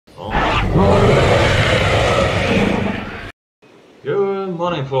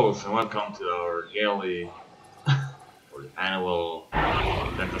morning, folks, and welcome to our yearly or annual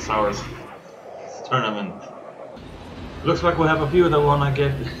Ceratosaurus tournament. Looks like we have a few that wanna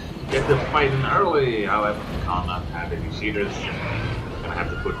get the fighting early. However, we cannot have any cheaters. Gonna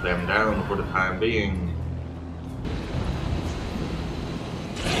have to put them down for the time being.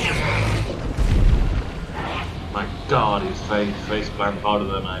 My God, his face planted harder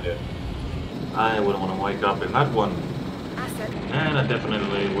than I did. I wouldn't want to wake up in that one. And I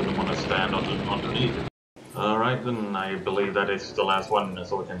definitely wouldn't want to stand underneath it. Alright then, I believe that is the last one,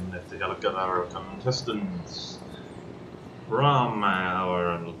 so we can take a look at our contestants from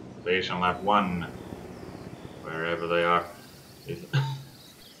our invasion lap 1, wherever they are.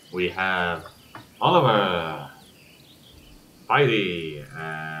 We have Oliver, Spidey,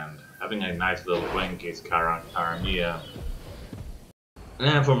 and having a nice little blink is Karamia.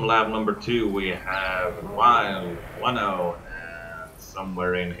 And from lab number 2 we have Wild, Wano, and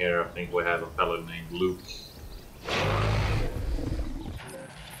somewhere in here I think we have a fellow named Luke.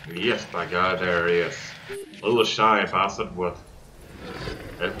 Yes, by God, there he is. A little shy bastard, but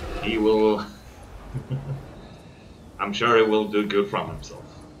he will... I'm sure he will do good from himself.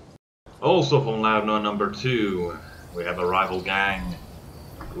 Also from lab number 2 we have a rival gang.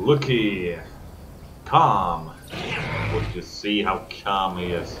 Lucky, Calm. We'll just see how calm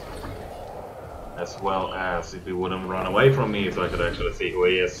he is, as well as if he wouldn't run away from me, so I could actually see who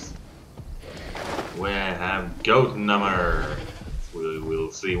he is. We have Goat Number. We'll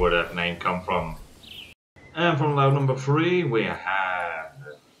see where that name come from. And from lab number 3 we have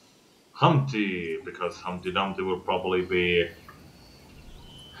Humpty, because Humpty Dumpty will probably be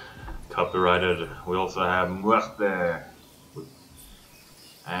copyrighted. We also have Muerte.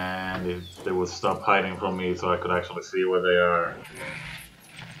 And if they would stop hiding from me so I could actually see where they are.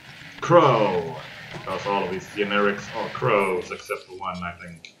 Crow, because all of these generics are crows except for one, I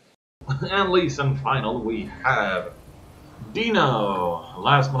think. And least and final we have Dino,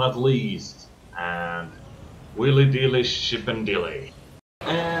 last but not least, and Willy Dilly Shippendilly.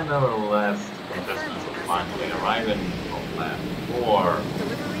 And our last contestants are finally arriving on lap 4.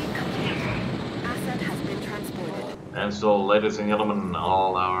 And so, ladies and gentlemen,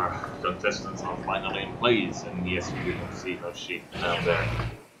 all our contestants are finally in place, and yes, we can see her sheep down there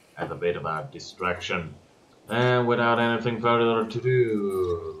as a bit of a distraction. And without anything further to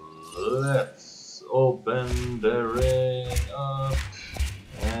do, let's open the ring up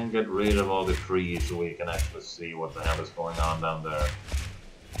and get rid of all the trees so we can actually see what the hell is going on down there.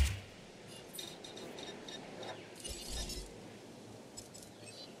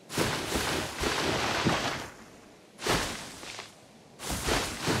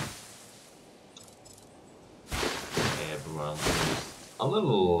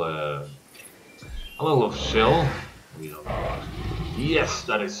 A little shell. Yes,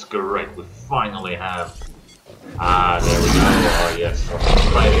 that is correct. We finally have. There we go. Oh yes,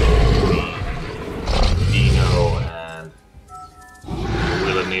 fighting between Dino and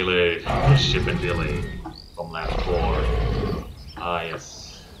Willy Nilly Shippendilly from lap 4.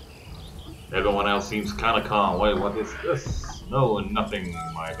 Yes. Everyone else seems kind of calm. Wait, what is this? No, nothing.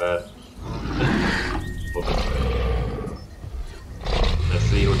 My bad. Let's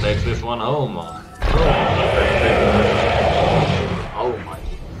see who takes this one home. Oh my.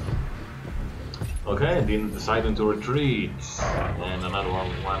 Okay, Dean deciding to retreat. And another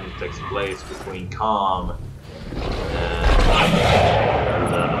one takes place between Calm and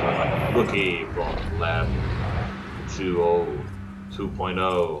Rookie from lab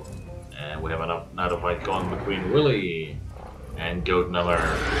 2.0. And we have another fight going between Willy and Goat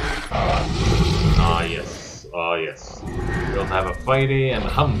Number. Yes. Oh yes. We'll have a Fighty and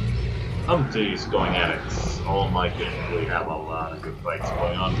Humpty's going at it. Oh my goodness, we have a lot of good fights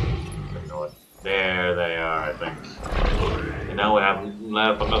going on. You know what? There they are, I think. And now we have,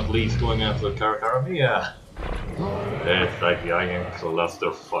 last but not least, going after Karamia. It's like giant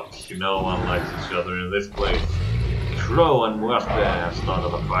clusterfuck. No one likes each other in this place. Crow and Muerte have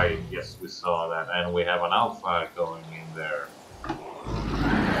started a fight. Yes, we saw that. And we have an alpha going in there.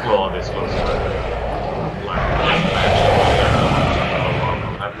 Oh, this looks like Deathmatch.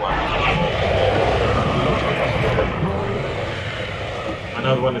 That one.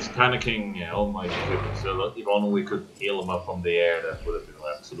 Another one is panicking. Oh my goodness. So if only we could heal him up from the air, that would have been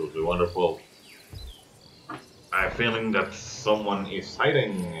absolutely wonderful. I have a feeling that someone is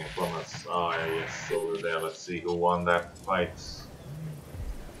hiding from us. Yes, over there. Let's see who won that fight.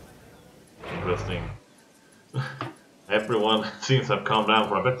 Interesting. Everyone seems to have calmed down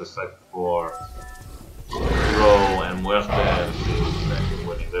for a bit except for Crow and Muerte. Let's see who's actually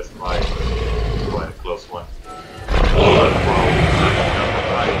winning this fight. Quite a close one.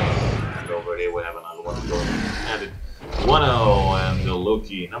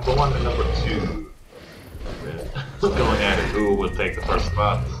 the first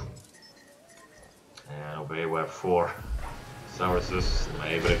spot. And over here we have 4 Sauruses.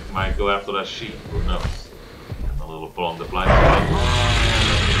 Maybe they might go after that sheep, who knows? And a little pull on the blind spot.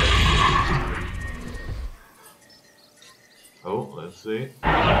 Oh, let's see.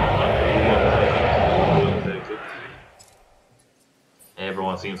 We'll take it.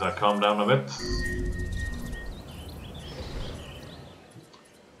 Everyone seems to have calmed down a bit.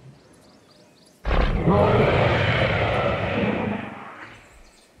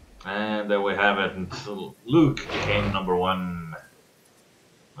 And there we have it. Until Luke became #1.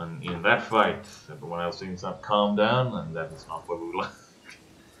 And in that fight, everyone else seems to have calmed down, and that is not what we like.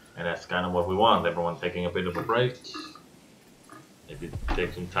 And that's kind of what we want. Everyone taking a bit of a break. Maybe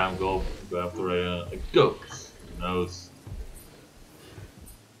take some time, go after a goat. Who knows?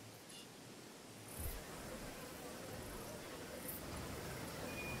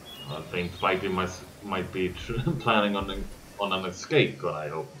 I think fighting might be planning on an escape, but I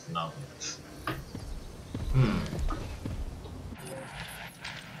hope it's not.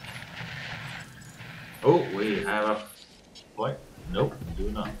 Oh, we have a fight. Nope, we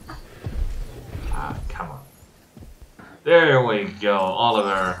do not. Ah, come on. There we go,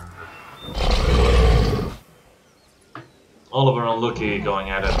 Oliver. Oliver and Lucky going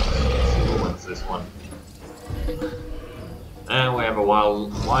at it. Let's see who wins this one. And we have a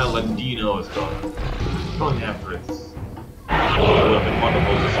wild and Dino is going after it. It would have been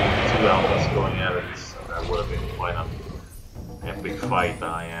wonderful to see 2 alphas going at it. So that would have been quite an epic fight,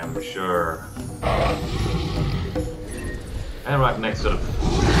 I am sure. And right next to the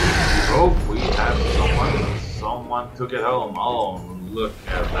rope, we have someone took it home. Oh, look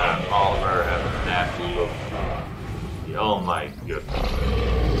at that. Oliver has that look. Oh my goodness.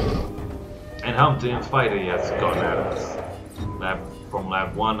 And Humpty and Spidey has gone at us. From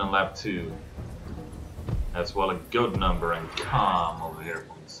lab 1 and lab 2. As well a good number and Calm over here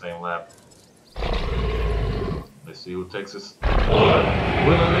from the same lab. Let's see who takes us.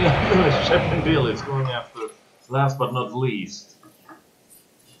 Willingly after Shep and Bill is going after last but not least.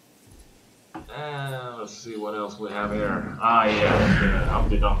 And let's see what else we have here. Ah yes,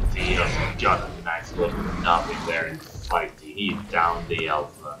 Humpty Dumpty has got a nice little nothing there in fight. He downed the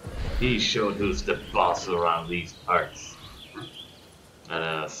alpha. He showed who's the boss around these parts.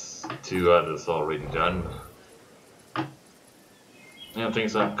 And 2 others already done. And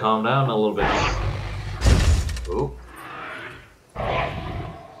things have calmed down a little bit. Oh.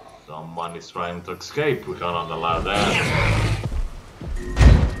 Someone is trying to escape. We cannot allow that.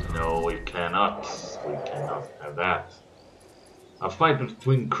 No, we cannot. We cannot have that. A fight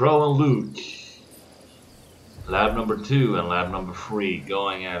between Crow and Luke. Lab number 2 and lab number 3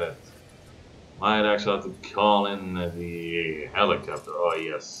 going at it. Might actually have to call in the helicopter. Oh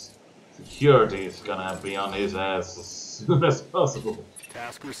yes. Security is gonna be on his ass as soon as possible.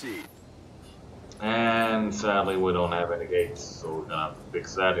 Task received. And sadly we don't have any gates, so we're gonna have to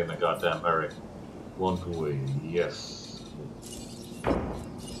fix that in a goddamn hurry. Won't we? Yes.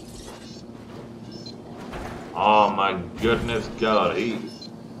 Oh my goodness god,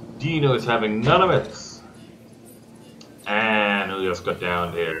 Dino is having none of it. And we just got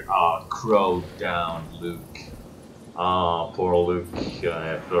down here. Oh, Crow down Luke. Oh, poor Luke. I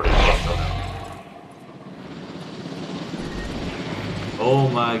had 30 bucks on him. Oh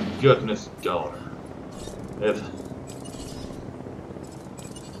my goodness god.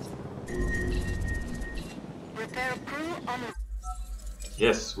 Repair crew on.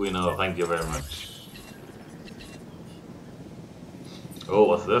 Yes, we know. Thank you very much. Oh,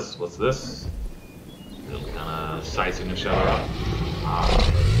 what's this? What's this? Kind of sizing each other up. Ah,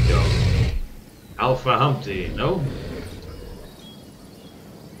 there we go. Alpha Humpty, no?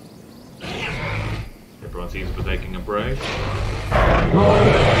 Everyone seems to be taking a break. There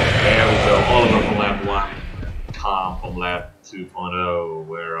we go. Oliver from lab 1. Calm from lab 2.0.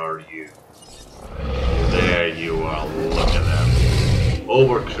 Where are you? There you are. Look at that.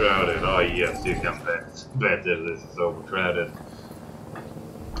 Overcrowded. Oh yes, you can bet that this is overcrowded.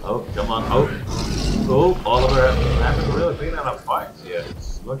 Oh, come on. Oh, Oliver hasn't really been in a fight yet.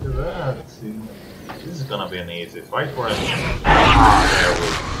 Look at that. This is gonna be an easy fight for him. Ah, there we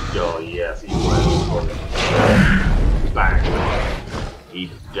go. Yes, he went for it. Bang.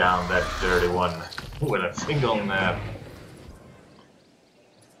 He downed that dirty one with a single nap.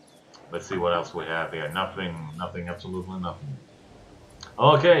 Let's see what else we have here. Nothing, absolutely nothing.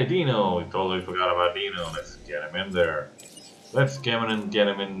 Okay, Dino. We totally forgot about Dino. Let's get him in there. Let's come in and get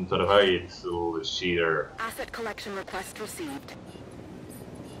him into the fight, so the cheater. Asset collection request received.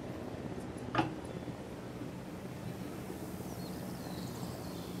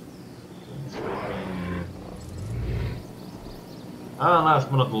 And last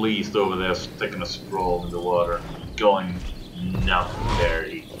but not least, over there, taking a stroll in the water, going nuts. There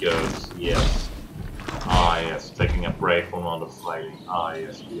he goes. Yes. Ah, yes. Taking a break from all the fighting. Ah,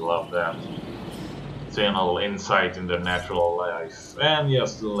 yes. We love that. Seeing a little insight in their natural life, and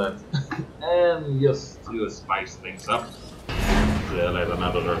just to spice things up, to let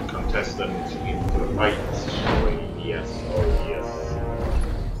another contestant into the fight. Oh yes, oh yes.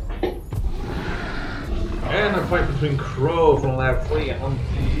 And a fight between Crow from Lab 3 and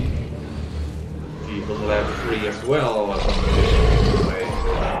Humpty from Lab 3 as well.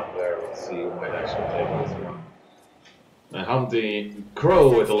 There, let's see who might actually take this one. And Humpty,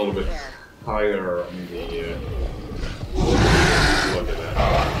 Crow with a little bit higher on the look at that.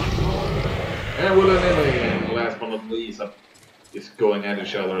 And with an enemy, and last but not least, is going at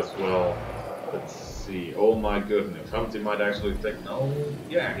each other as well. Let's see. Oh my goodness, Humpty might actually take. No,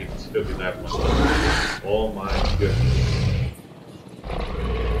 yeah, he took it that one. Oh my goodness.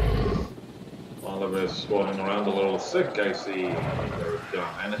 Oliver's walking around a little sick, I see. There we go.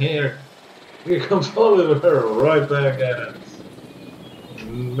 And here comes Oliver right back at it.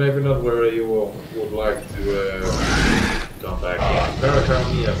 Maybe not where you would like to come back in.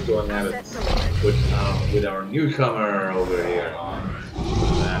 Ceratosaurus going at it with our newcomer over here.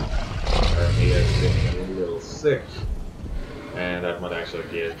 He is getting a little sick, and that might actually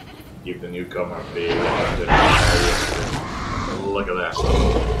give the newcomer a big look at that.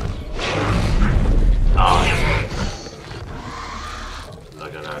 Oh, yes.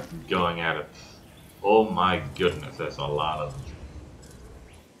 Look at that, going at it. Oh my goodness, that's a lot of them.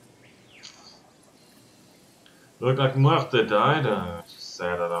 Looked like Murphy died. Just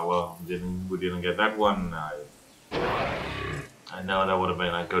sad that we didn't get that one. I know that would have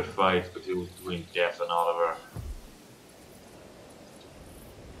been a good fight between Jeff and Oliver.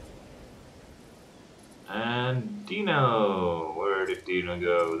 And Dino, where did Dino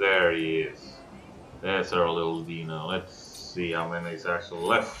go? There he is. There's our little Dino. Let's see how many is actually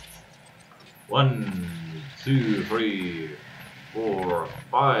left. 1, 2, 3, 4,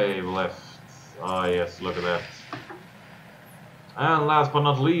 5 left. Ah, yes, look at that. And last but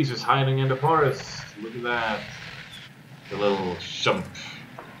not least is hiding in the forest. Look at that. The little shump.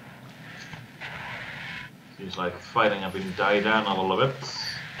 Seems like fighting have been died down a little bit.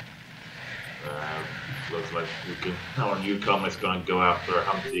 Looks like our newcomer is gonna go after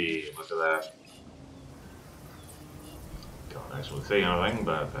Humpty. Look at that. Can't actually say anything,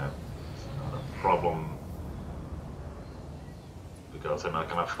 but that's not a problem. Because they're not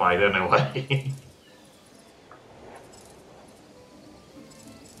gonna fight anyway.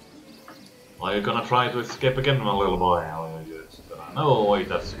 Are you gonna try to escape again, my little boy? No, wait,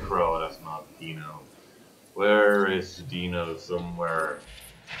 that's Crow, that's not Dino. Where is Dino? Somewhere.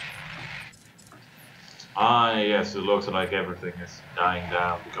 Ah, yes, it looks like everything is dying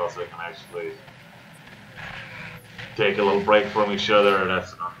down because they can actually take a little break from each other.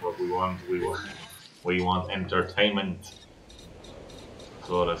 That's not what we want. We want entertainment.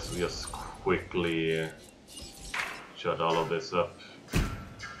 So let's just quickly shut all of this up.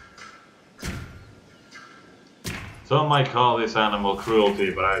 Some might call this animal cruelty,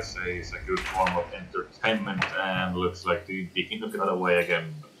 but I say it's a good form of entertainment, and looks like the Dino got away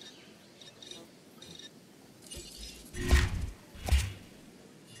again.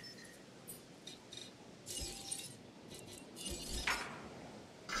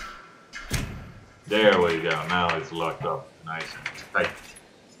 There we go, now it's locked up nice and tight.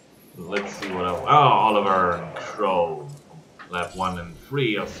 Let's see what else. Oh, Oliver and Crow. Lap 1 and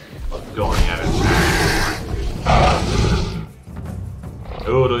 3 of going at it.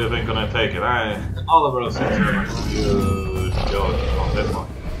 Who do you think gonna take it? Oliver seems to have a good go on this one.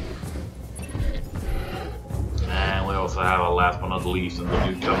 And we also have a last but not least and the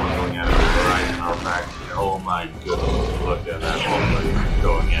newcomer going at it right in our back here. Oh my goodness, look at that Oliver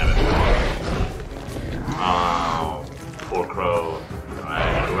going at it. Oh, poor Crow. I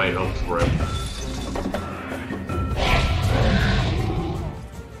had great hopes for him.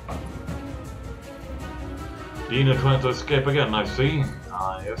 Dino trying to escape again, I see.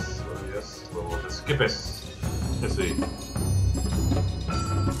 Ah, yes, yes, we'll escape this. Let's see.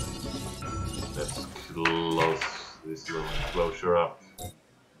 Let's close this little enclosure up.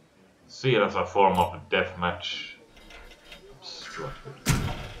 See it as a form of a deathmatch. Obstructed.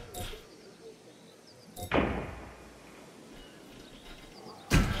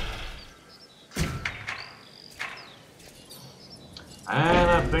 And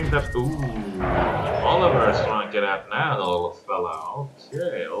I think that, Oliver is trying to get out now, the little fella.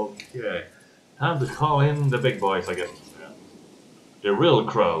 Okay, okay. Time to call in the big boys, I guess. The real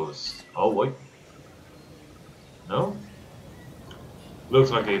crows. Oh, wait. No? Looks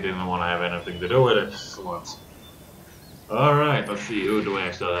like he didn't want to have anything to do with it. So alright, let's see, who do we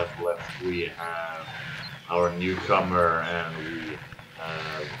actually have left? We have our newcomer, and we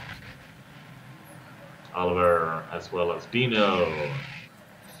have Oliver, as well as Dino.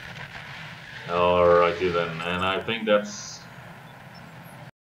 Alrighty then, and I think that's...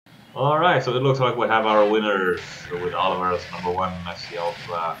 Alright, so it looks like we have our winners, with Oliver as number 1, Messi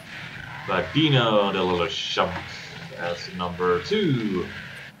Alpha, but Dino, the little chump, as number 2,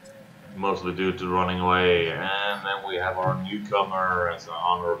 mostly due to running away, and then we have our newcomer as an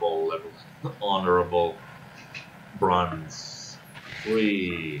honorable bronze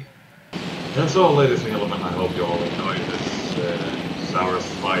 3. And so, ladies and gentlemen, I hope you all enjoyed this Saurus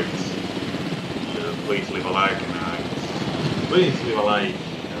fight. Please leave a like,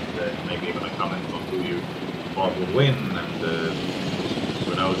 and maybe even a comment on who you thought would win, and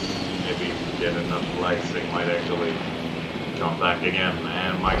who knows, maybe if you get enough likes, they might actually come back again.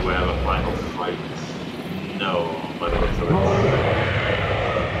 And might we have a final fight? No, but it looks like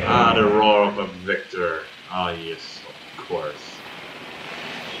the roar of a victor. Ah, yes, of course.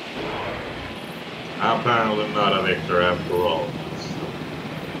 Apparently not a victor after all.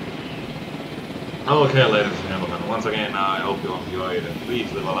 Okay, ladies and gentlemen, once again, I hope you enjoyed, and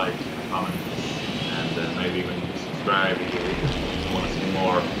please leave a like, a comment, and maybe even subscribe if you want to see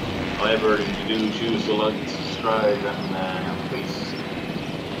more. However, if you do choose to like and subscribe, then please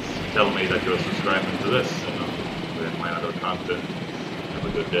tell me that you're subscribing to this, and with my other content. Have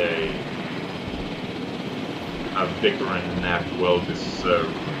a good day. A victory and nap well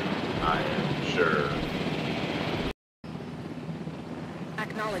deserved, I am sure.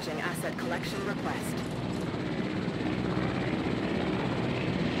 Acknowledging asset collection request.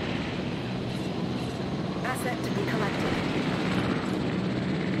 Asset to be collected.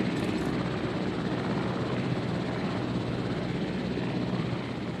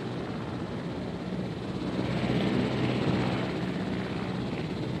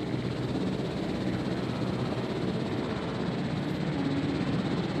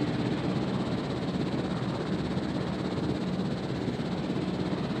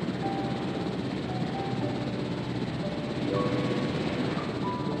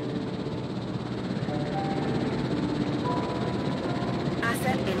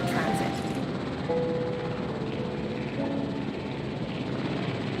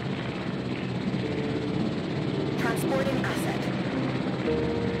 Transporting asset.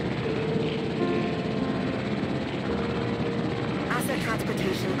 Asset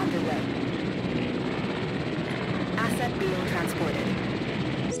transportation underway. Asset being transported.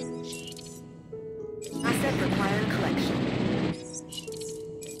 Asset requiring collection.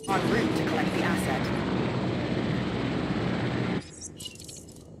 En route to collect the asset.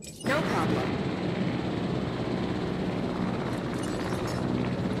 No problem.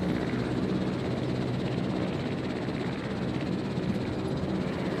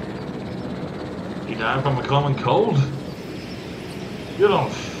 You die from a common cold? You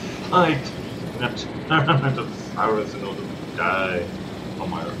don't fight in a tournament of Saurus in order to die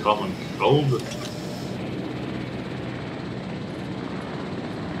from a common cold?